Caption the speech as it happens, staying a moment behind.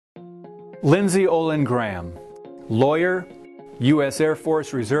Lindsey Graham, lawyer, U.S. Air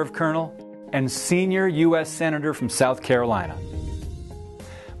Force Reserve Colonel, and senior U.S. Senator from South Carolina.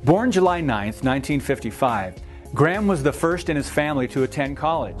 Born July 9, 1955, Graham was the first in his family to attend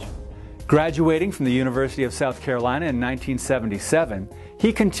college. Graduating from the University of South Carolina in 1977,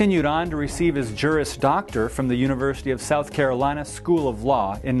 he continued on to receive his Juris Doctor from the University of South Carolina School of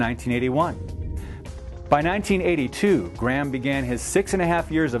Law in 1981. By 1982, Graham began his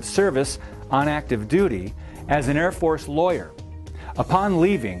 6.5 years of service on active duty as an Air Force lawyer. Upon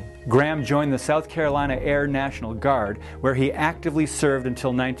leaving, Graham joined the South Carolina Air National Guard, where he actively served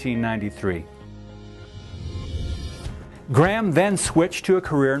until 1993. Graham then switched to a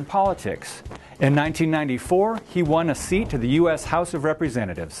career in politics. In 1994, he won a seat to the U.S. House of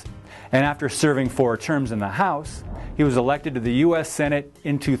Representatives, and after serving 4 terms in the House, he was elected to the U.S. Senate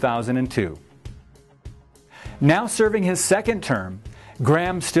in 2002. Now serving his second term,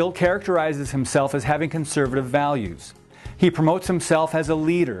 Graham still characterizes himself as having conservative values. He promotes himself as a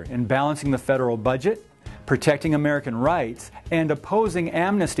leader in balancing the federal budget, protecting American rights, and opposing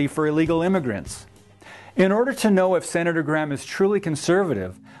amnesty for illegal immigrants. In order to know if Senator Graham is truly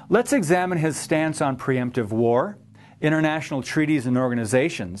conservative, let's examine his stance on preemptive war, international treaties and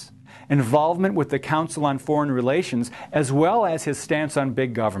organizations, involvement with the Council on Foreign Relations, as well as his stance on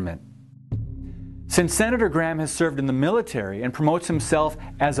big government. Since Senator Graham has served in the military and promotes himself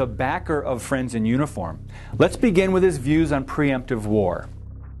as a backer of Friends in Uniform, let's begin with his views on preemptive war.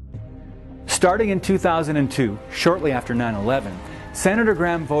 Starting in 2002, shortly after 9/11, Senator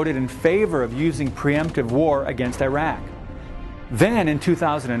Graham voted in favor of using preemptive war against Iraq. Then, in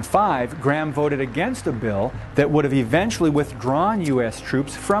 2005, Graham voted against a bill that would have eventually withdrawn U.S.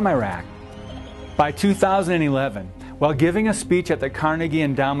 troops from Iraq. By 2011, while giving a speech at the Carnegie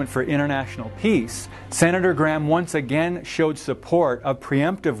Endowment for International Peace, Senator Graham once again showed support of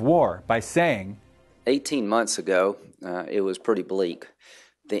preemptive war by saying, 18 months ago, it was pretty bleak.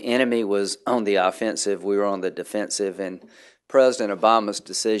 The enemy was on the offensive, we were on the defensive, and President Obama's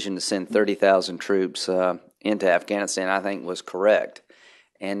decision to send 30,000 troops into Afghanistan, I think, was correct,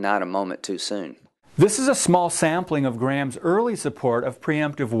 and not a moment too soon. This is a small sampling of Graham's early support of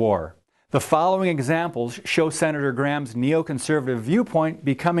preemptive war. The following examples show Senator Graham's neoconservative viewpoint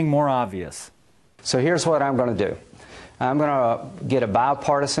becoming more obvious. So here's what I'm going to do. I'm going to get a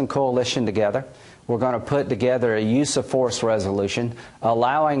bipartisan coalition together. We're going to put together a use of force resolution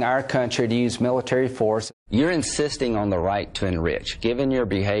allowing our country to use military force. You're insisting on the right to enrich. Given your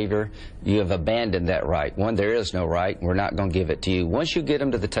behavior, you have abandoned that right. One, there is no right. We're not going to give it to you. Once you get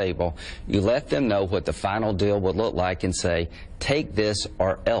them to the table, you let them know what the final deal would look like and say, take this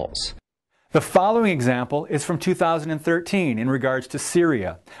or else. The following example is from 2013 in regards to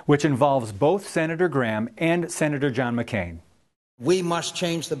Syria, which involves both Senator Graham and Senator John McCain. We must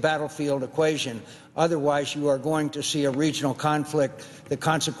change the battlefield equation. Otherwise, you are going to see a regional conflict, the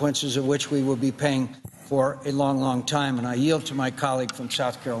consequences of which we will be paying for a long, long time. And I yield to my colleague from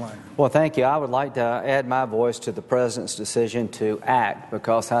South Carolina. Well, thank you. I would like to add my voice to the President's decision to act,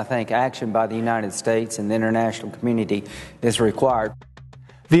 because I think action by the United States and the international community is required.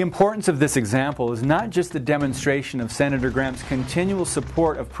 The importance of this example is not just the demonstration of Senator Graham's continual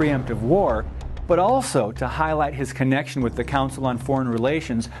support of preemptive war, but also to highlight his connection with the Council on Foreign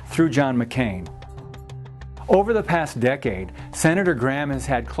Relations through John McCain. Over the past decade, Senator Graham has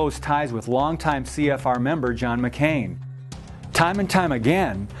had close ties with longtime CFR member John McCain. Time and time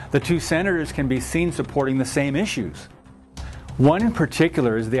again, the two senators can be seen supporting the same issues. One in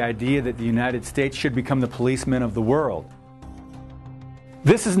particular is the idea that the United States should become the policeman of the world.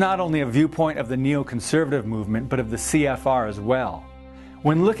 This is not only a viewpoint of the neoconservative movement, but of the CFR as well.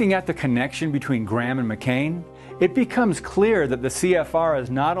 When looking at the connection between Graham and McCain, it becomes clear that the CFR has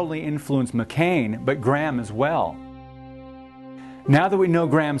not only influenced McCain, but Graham as well. Now that we know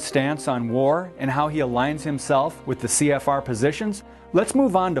Graham's stance on war and how he aligns himself with the CFR positions, let's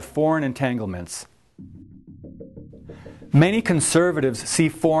move on to foreign entanglements. Many conservatives see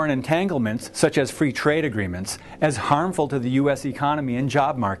foreign entanglements, such as free trade agreements, as harmful to the U.S. economy and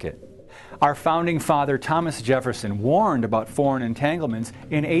job market. Our founding father Thomas Jefferson warned about foreign entanglements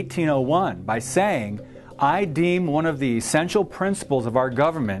in 1801 by saying, "I deem one of the essential principles of our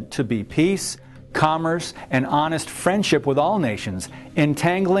government to be peace, commerce, and honest friendship with all nations,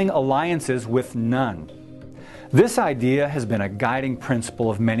 entangling alliances with none." This idea has been a guiding principle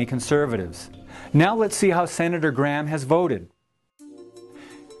of many conservatives. Now let's see how Senator Graham has voted.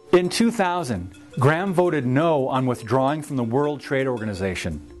 In 2000, Graham voted no on withdrawing from the World Trade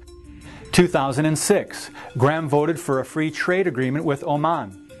Organization. 2006, Graham voted for a free trade agreement with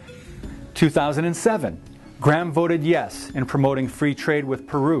Oman. 2007, Graham voted yes in promoting free trade with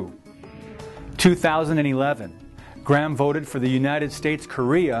Peru. 2011, Graham voted for the United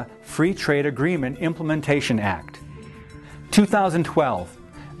States-Korea Free Trade Agreement Implementation Act. 2012,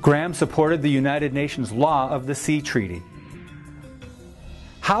 Graham supported the United Nations Law of the Sea Treaty.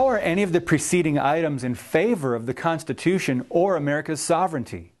 How are any of the preceding items in favor of the Constitution or America's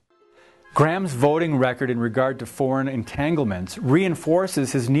sovereignty? Graham's voting record in regard to foreign entanglements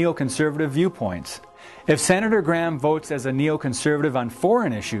reinforces his neoconservative viewpoints. If Senator Graham votes as a neoconservative on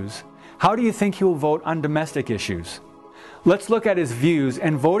foreign issues, how do you think he will vote on domestic issues? Let's look at his views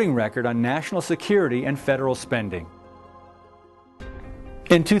and voting record on national security and federal spending.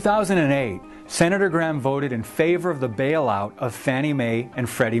 In 2008, Senator Graham voted in favor of the bailout of Fannie Mae and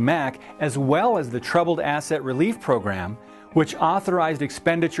Freddie Mac, as well as the Troubled Asset Relief Program, which authorized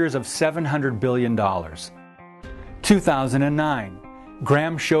expenditures of $700 billion. 2009,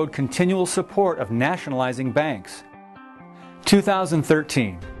 Graham showed continual support of nationalizing banks.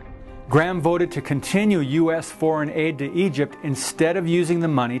 2013, Graham voted to continue U.S. foreign aid to Egypt instead of using the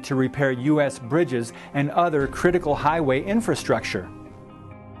money to repair U.S. bridges and other critical highway infrastructure.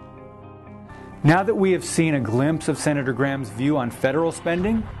 Now that we have seen a glimpse of Senator Graham's view on federal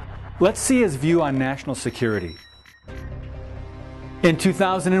spending, let's see his view on national security. In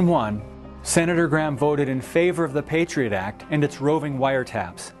 2001, Senator Graham voted in favor of the Patriot Act and its roving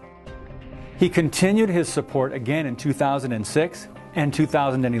wiretaps. He continued his support again in 2006 and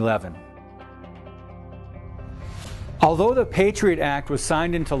 2011. Although the Patriot Act was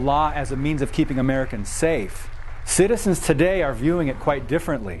signed into law as a means of keeping Americans safe, citizens today are viewing it quite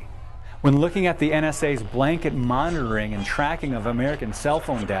differently. When looking at the NSA's blanket monitoring and tracking of American cell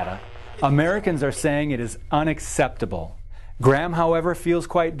phone data, Americans are saying it is unacceptable. Graham, however, feels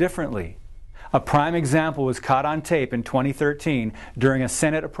quite differently. A prime example was caught on tape in 2013 during a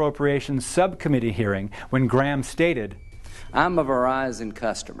Senate Appropriations Subcommittee hearing when Graham stated, "I'm a Verizon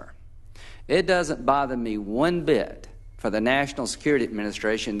customer. It doesn't bother me one bit for the National Security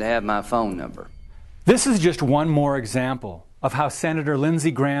Administration to have my phone number." This is just one more example of how Senator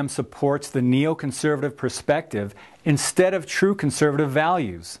Lindsey Graham supports the neoconservative perspective instead of true conservative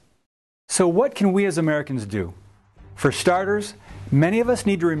values. So what can we as Americans do? For starters, many of us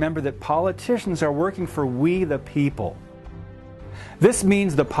need to remember that politicians are working for we the people. This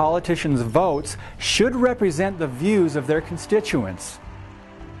means the politicians' votes should represent the views of their constituents.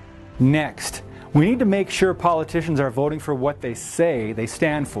 Next, we need to make sure politicians are voting for what they say they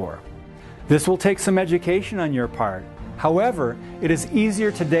stand for. This will take some education on your part. However, it is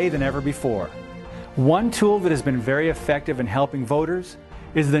easier today than ever before. One tool that has been very effective in helping voters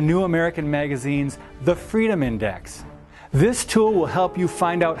is the New American Magazine's The Freedom Index. This tool will help you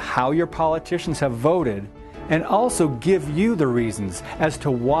find out how your politicians have voted and also give you the reasons as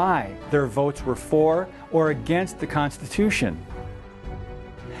to why their votes were for or against the Constitution.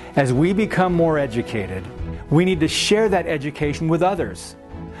 As we become more educated, we need to share that education with others.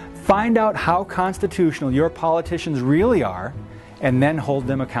 Find out how constitutional your politicians really are and then hold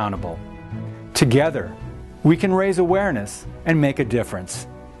them accountable. Together, we can raise awareness and make a difference.